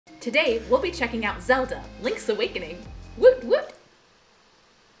Today, we'll be checking out Zelda, Link's Awakening. Woot woot!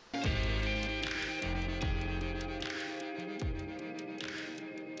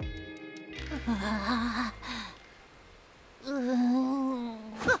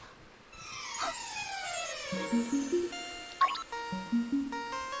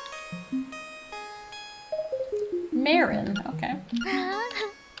 Marin, okay.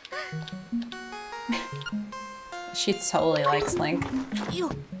 She totally likes Link.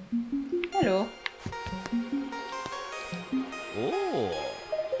 Hello. Oh.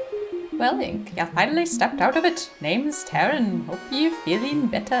 Well, Link, you finally stepped out of it. Name's Taryn. Hope you're feeling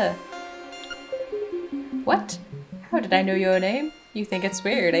better. What? How did I know your name? You think it's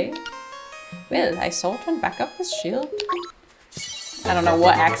weird, eh? Well, I sold one back up this shield. I don't know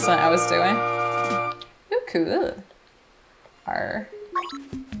what accent I was doing. Oh, cool. R.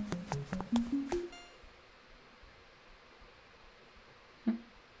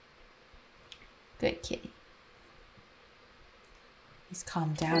 Good kitty. He's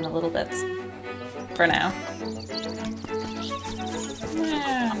calmed down a little bit. For now.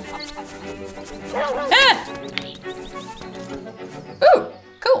 Yeah. Ah! Ooh,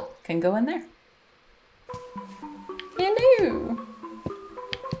 cool. Can go in there. Hello.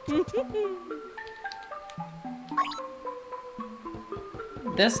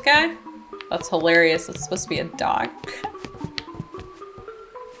 This guy? That's hilarious. It's supposed to be a dog.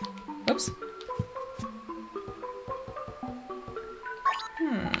 Oops.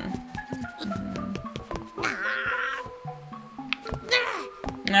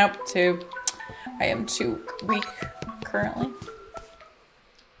 Nope, I am too weak currently.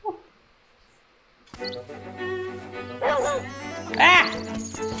 Ooh. Ah!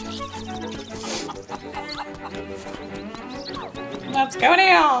 Let's go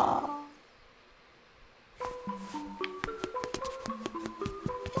now!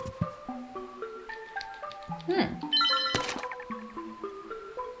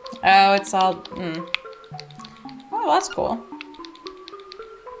 Oh, it's all... Oh, that's cool.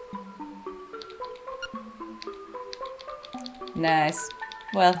 Nice.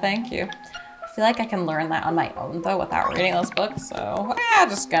 Well, thank you. I feel like I can learn that on my own, though, without reading this book, so I'm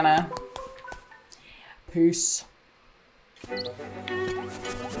just gonna... Peace.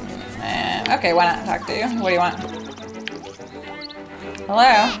 Okay, why not talk to you? What do you want?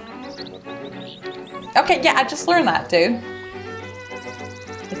 Hello? Okay, yeah, I just learned that, dude.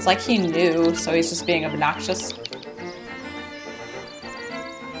 It's like he knew, so he's just being obnoxious.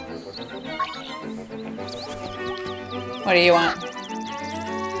 What do you want?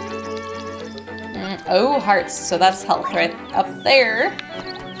 Oh, hearts. So that's health right up there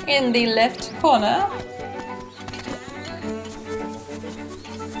in the left corner.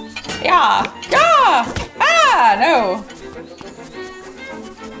 Yeah! Yeah! Ah, no!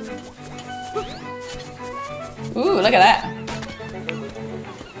 Ooh, look at that.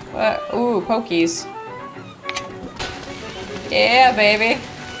 What? Ooh, pokies. Yeah, baby.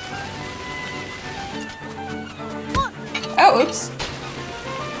 Oh, oops.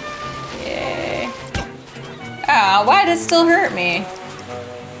 Yay. Ah, why does it still hurt me?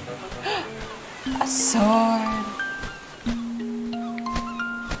 A sword.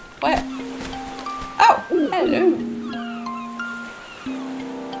 What? Oh, hello.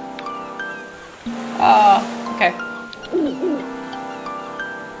 Oh, okay.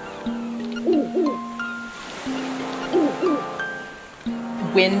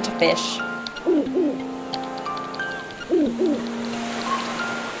 Windfish.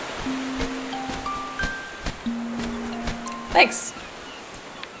 Thanks.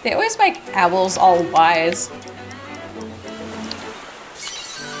 They always make owls all wise.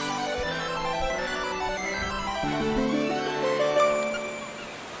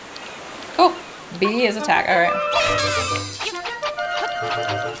 Cool. B is attack. Alright.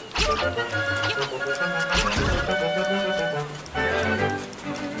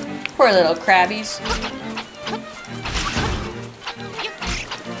 Poor little crabbies.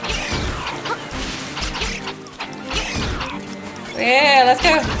 Yeah, let's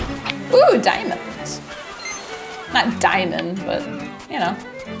go. Ooh, diamonds. Not diamond, but, you know.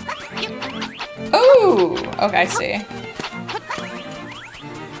 Ooh, okay, I see.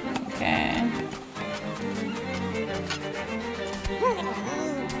 Okay.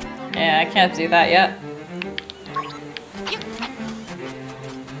 Yeah, I can't do that yet.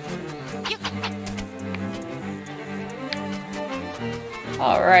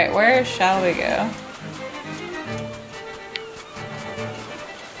 Alright, where shall we go?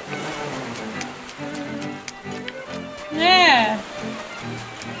 Yeah.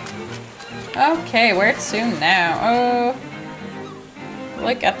 Okay, where to now? Oh.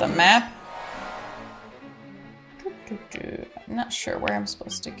 Look at the map. I'm not sure where I'm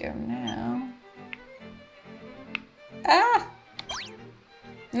supposed to go now. Ah!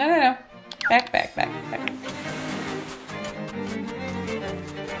 No, no, no. Back, back, back, back.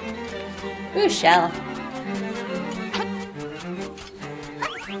 Ooh, shell.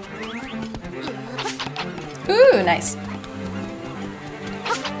 Ooh, nice.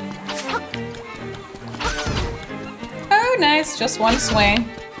 Oh, nice. Just one swing.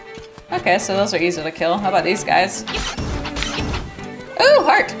 Okay, so those are easy to kill. How about these guys? Ooh,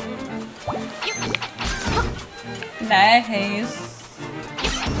 heart. Nice.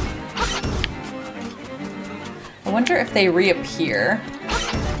 I wonder if they reappear.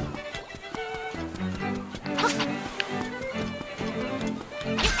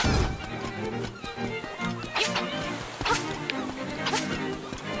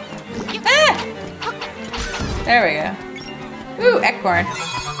 There we go. Ooh, acorn.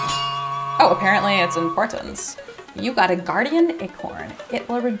 Oh, apparently it's important. You got a guardian acorn. It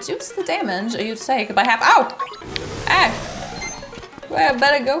will reduce the damage you take by half. Ow! Ah! Well, I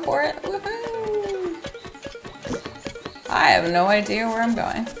better go for it. Woohoo! I have no idea where I'm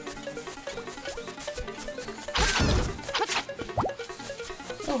going.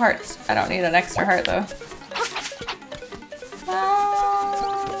 Oh, hearts. I don't need an extra heart though.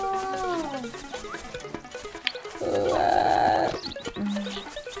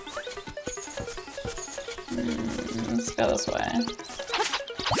 Let's go this way.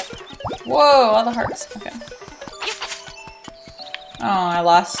 Whoa, all the hearts. Okay. Oh, I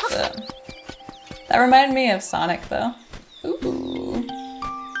lost it. That reminded me of Sonic, though. Ooh.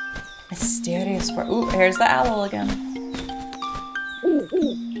 Mysterious. Ooh, here's the owl again.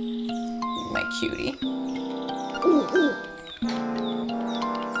 My cutie.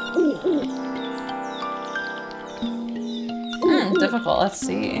 Difficult. Let's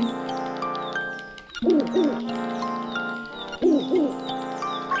see.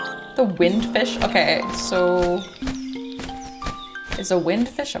 The windfish? Okay, so... Is a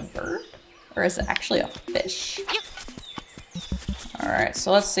windfish a bird? Or is it actually a fish? Alright,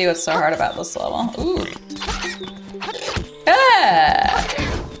 so let's see what's so hard about this level. Ooh. Ah!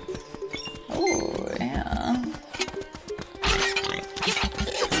 Ooh, yeah.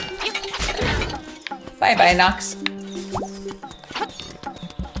 Bye-bye, Nox.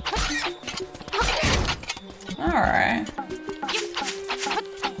 Alright.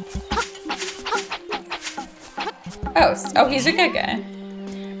 Oh, he's a good guy.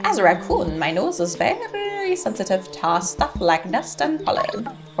 As a raccoon, my nose is very sensitive to stuff like dust and pollen.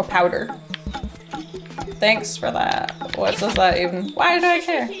 Or powder. Thanks for that. What does that even... Why do I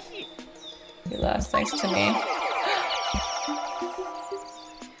care? You lost thanks to me.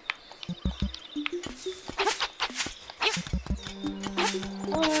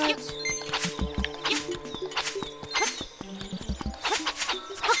 What?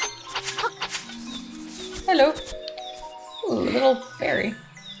 Hello. Ooh, little fairy.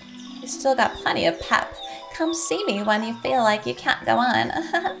 You still got plenty of pep. Come see me when you feel like you can't go on.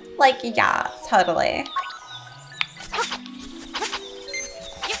 Like, yeah, totally.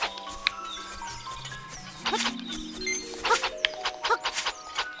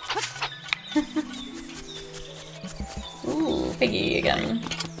 Ooh, piggy again.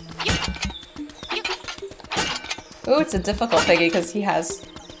 Ooh, it's a difficult piggy because he has...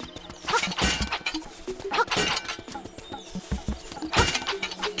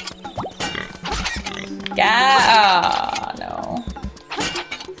 Oh, no.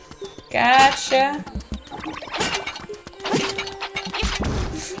 Gotcha.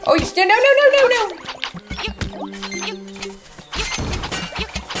 Oh, no.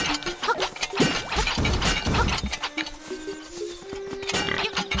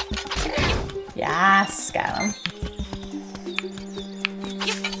 Yes, got him.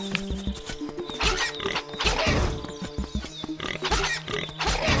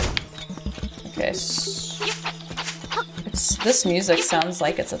 Okay. This music sounds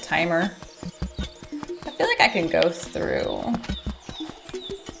like it's a timer. I feel like I can go through.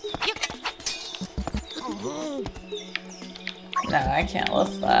 No, I can't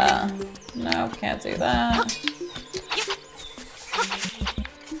lift that. No, can't do that.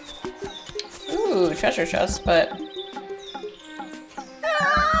 Ooh, treasure chest, but...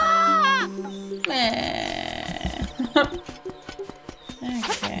 Meh.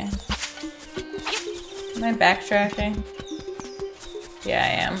 Okay. Am I backtracking? Yeah, I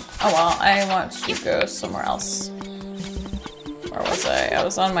am. Oh well, I want to go somewhere else. Where was I? I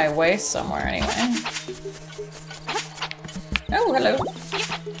was on my way somewhere anyway. Oh, hello.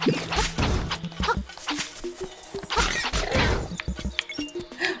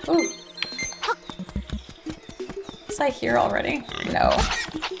 Ooh. Was I here already? No.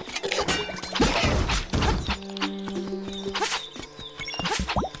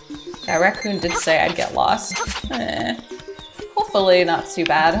 Yeah, Raccoon did say I'd get lost. Hopefully not too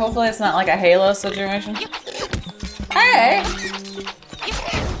bad. Hopefully it's not like a Halo situation. Hey!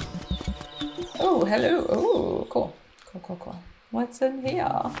 Oh, hello. Oh, cool. Cool, cool, cool. What's in here?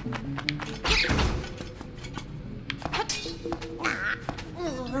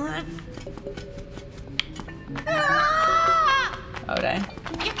 Oh, dang.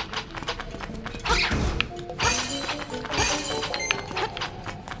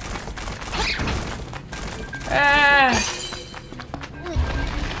 Ah!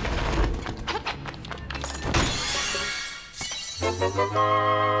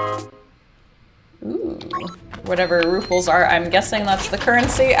 Ooh. Whatever rupees are, I'm guessing that's the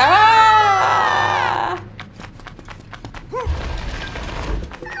currency. Ah!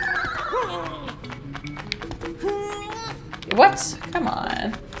 What? Come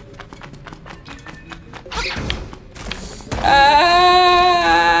on.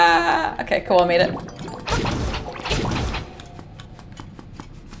 Okay, cool, I made it.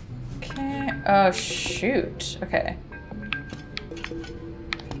 Okay. Oh, shoot. Okay.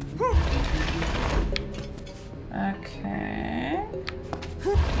 Okay.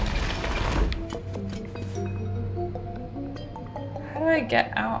 How do I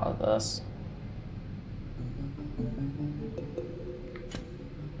get out of this?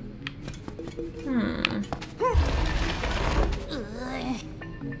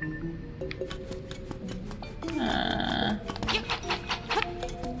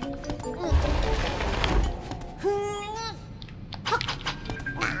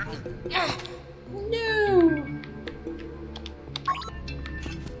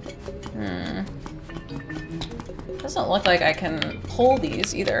 Doesn't look like I can pull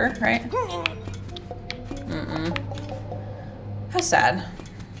these either, right? Mm-mm. How sad.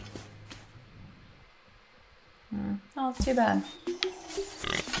 Oh, it's too bad.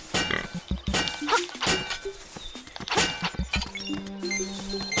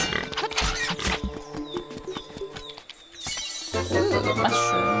 Ooh,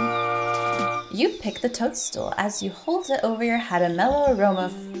 mushroom. You pick the toadstool. As you hold it over your head, a mellow aroma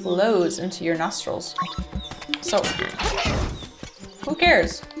flows into your nostrils. So, who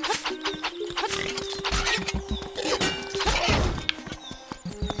cares?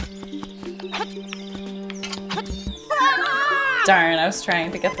 Darn, I was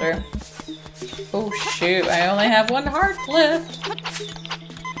trying to get through. Oh shoot, I only have one heart left.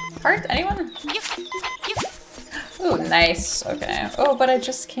 Heart, anyone? Ooh, nice, okay. Oh, but I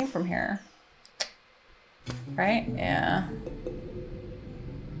just came from here. Right? Yeah.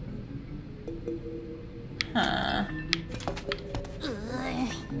 Huh.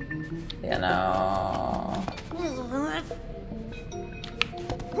 You know.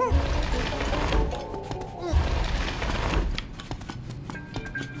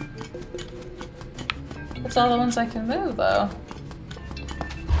 It's all the ones I can move, though.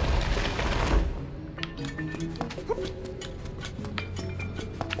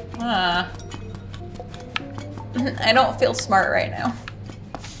 I don't feel smart right now.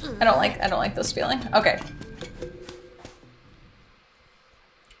 I don't like this feeling. Okay.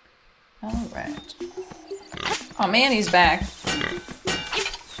 All right. Oh man, he's back.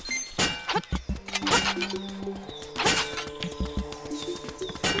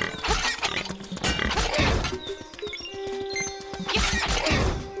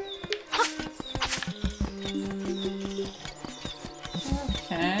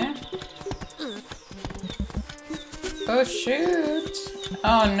 Okay. Oh shoot.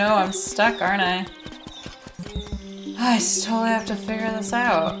 Oh no, I'm stuck, aren't I? I totally have to figure this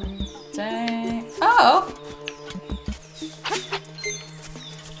out. Dang. Oh!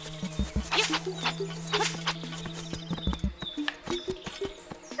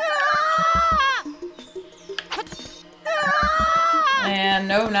 And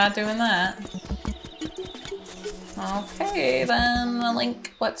no, not doing that. Okay, then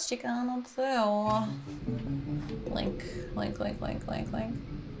Link, what you gonna do? Link.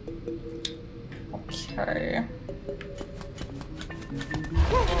 Okay.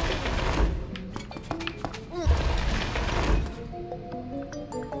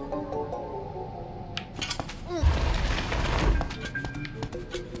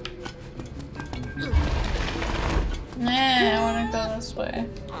 Nah, I wanna go this way.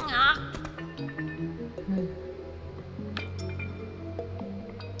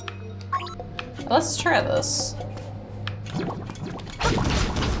 Let's try this.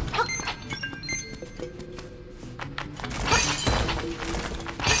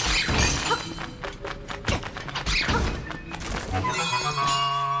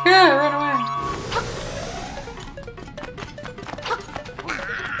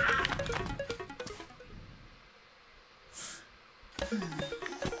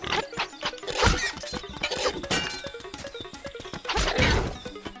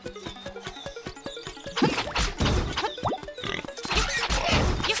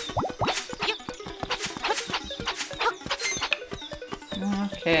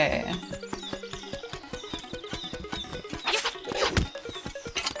 Okay.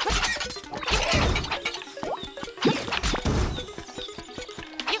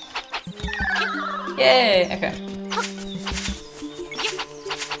 Yay! Okay.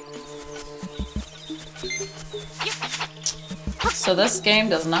 So this game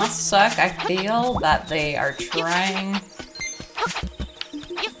does not suck. I feel that they are trying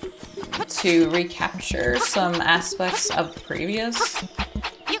to recapture some aspects of previous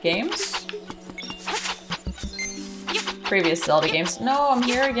games. Previous Zelda games. No, I'm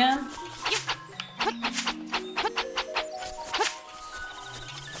here again.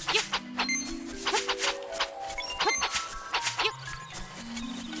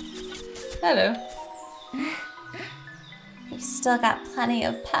 Hello. You still got plenty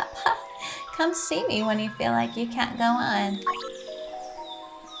of pep. Come see me when you feel like you can't go on.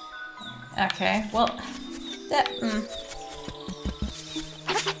 Okay, well, that,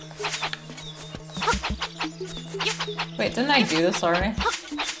 Wait, didn't I do this already?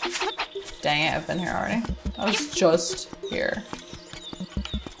 Dang it, I've been here already. I was just here.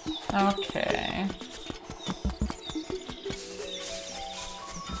 Okay.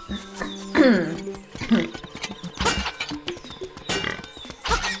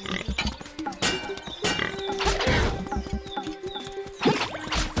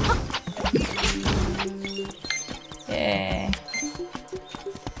 Yay.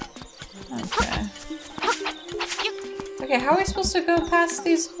 Okay. Okay, how are we supposed to go past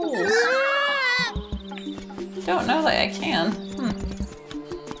these holes? Don't know that I can.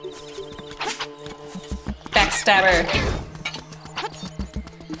 Backstabber!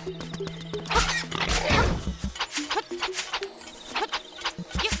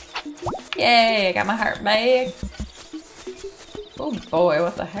 Yay, I got my heart back. Oh boy,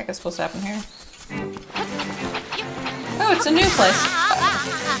 what the heck is supposed to happen here? Oh, it's a new place.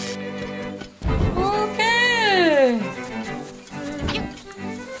 Okay.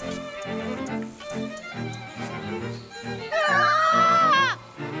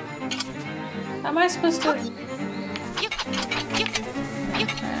 How am I supposed to? Okay.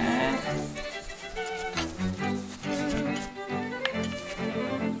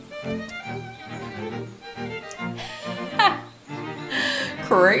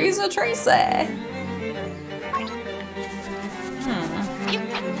 Crazy Tracy.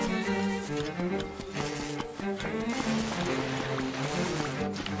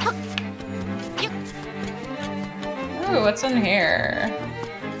 Ooh, what's in here?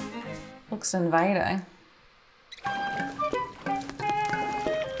 Looks inviting.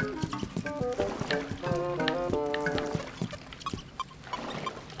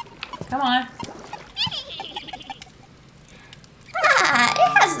 Come on. It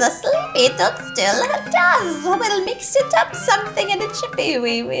has the sleepy toadstool. It does. We'll mix it up something in a chippy,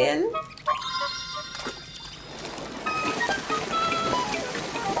 we will.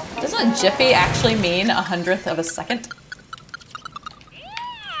 Doesn't Jiffy actually mean 100th of a second?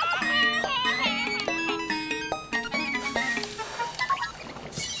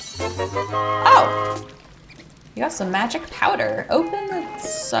 Oh! You got some magic powder. Open the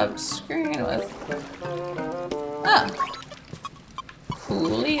sub-screen with... Oh.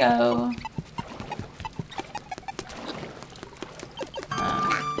 Coolio.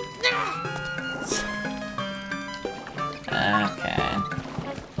 Okay.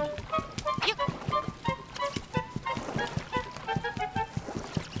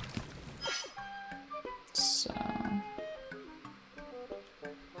 So...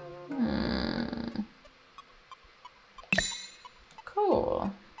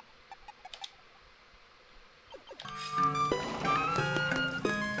 Cool.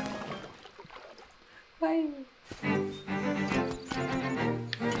 Why?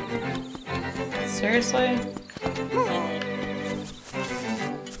 Seriously?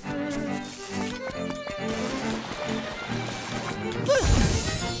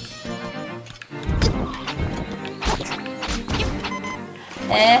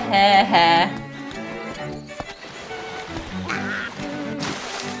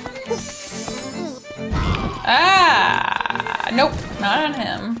 Ah, nope, not on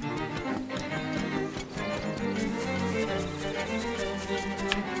him.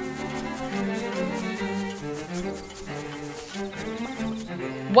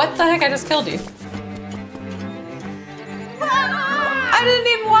 What the heck? I just killed you. I didn't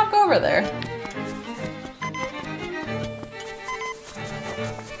even walk over there.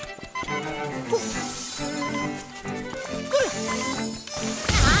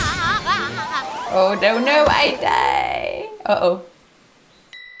 Oh, no, I die. Uh-oh.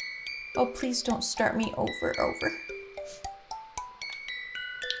 Oh, please don't start me over.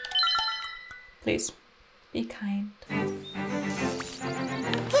 Please, be kind.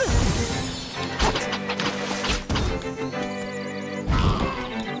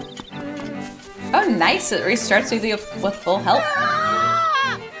 Oh, nice, it restarts you with full health.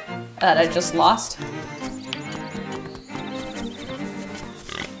 That I just lost.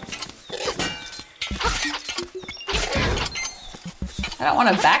 I don't want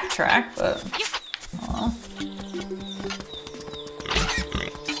to backtrack, but... Aw.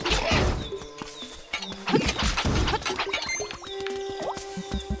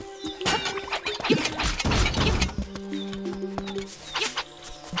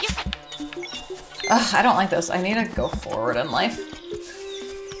 Ugh, I don't like this. I need to go forward in life.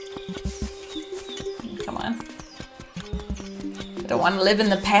 Come on. I don't want to live in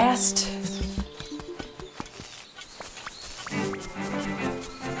the past.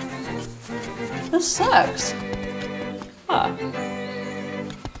 This sucks. Huh.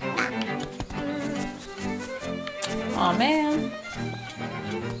 Aw, man.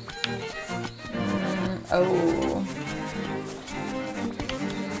 Oh.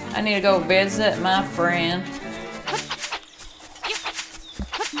 I need to go visit my friend.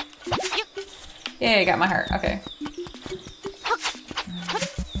 Yeah, I got my heart. Okay.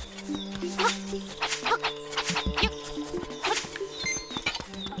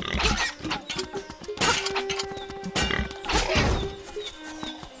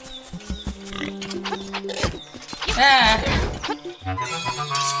 Ah.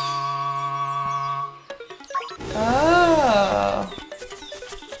 Oh.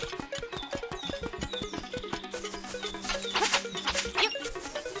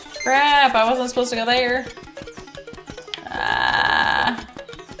 Crap, I wasn't supposed to go there. Ah.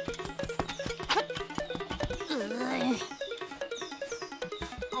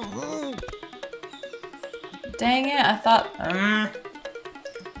 Dang it, I thought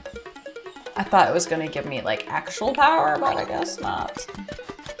it was gonna give me like actual power, but I guess not.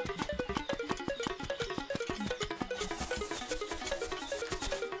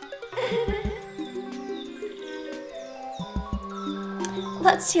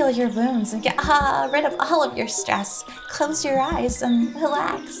 Let's heal your wounds and get rid of all of your stress. Close your eyes and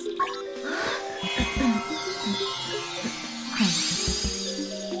relax.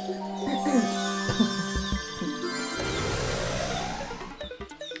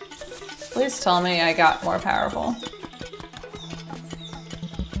 Please tell me I got more powerful.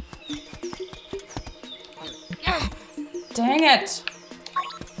 Dang it!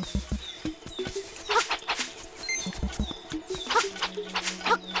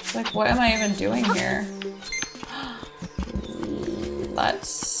 Like, what am I even doing here?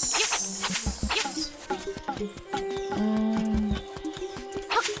 Let's...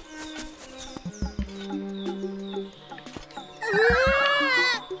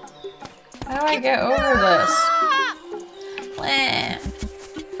 How do I get over this?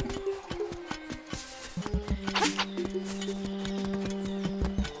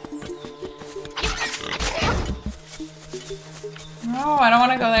 No, I don't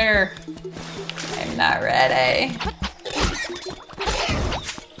want to go there. I'm not ready.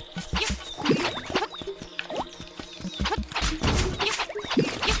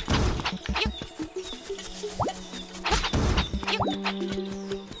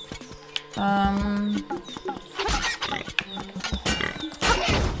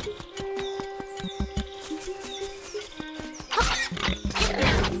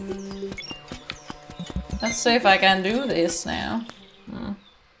 Let's see if I can do this now.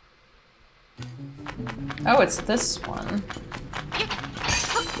 Oh, it's this one.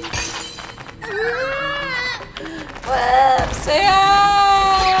 Whoops! No.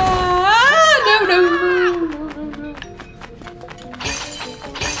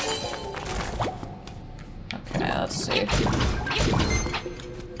 Okay, let's see.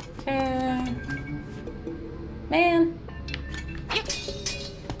 Okay. Man.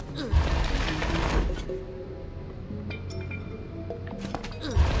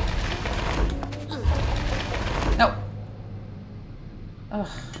 Nope. Ugh.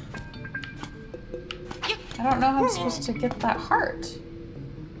 I don't know how I'm supposed to get that heart.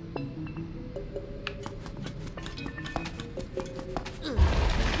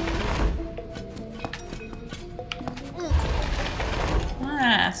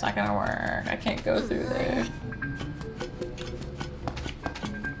 Ah, it's not gonna work. I can't go through there.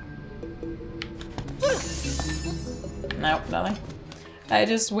 Nope, nothing. I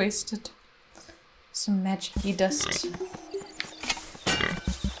just wasted some magic-y dust.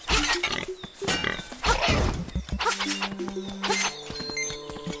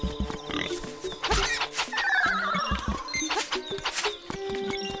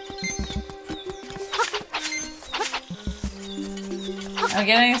 I'm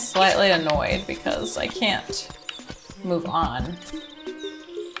getting slightly annoyed because I can't move on.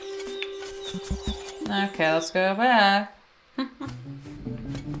 Okay, let's go back.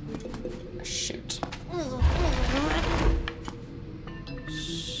 Shoot.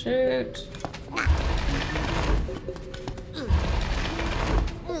 Shoot.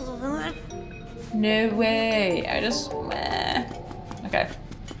 No way. I just... meh. Okay.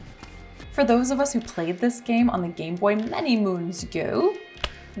 For those of us who played this game on the Game Boy many moons ago,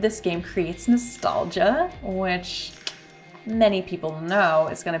 this game creates nostalgia, which many people know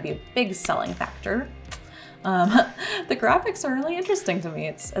is going to be a big selling factor. The graphics are really interesting to me.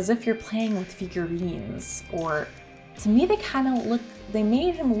 It's as if you're playing with figurines, or to me they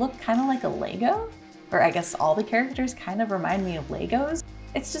made him look kind of like a Lego, or I guess all the characters kind of remind me of Legos.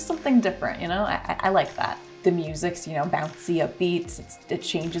 It's just something different, you know? I like that. The music's, you know, bouncy, upbeat. It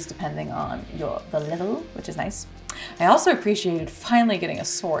changes depending on the level, which is nice. I also appreciated finally getting a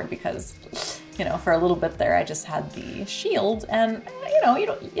sword because, you know, for a little bit there I just had the shield, and you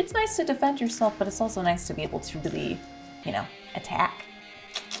know, it's nice to defend yourself, but it's also nice to be able to really, you know, attack.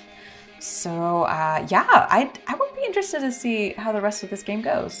 So yeah, I would be interested to see how the rest of this game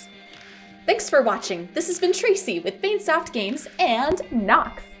goes. Thanks for watching. This has been Tracy with VainSoftGames and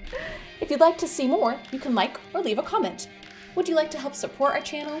Nox. If you'd like to see more, you can like or leave a comment. Would you like to help support our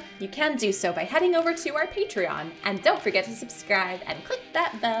channel? You can do so by heading over to our Patreon, and don't forget to subscribe and click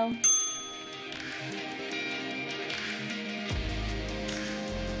that bell.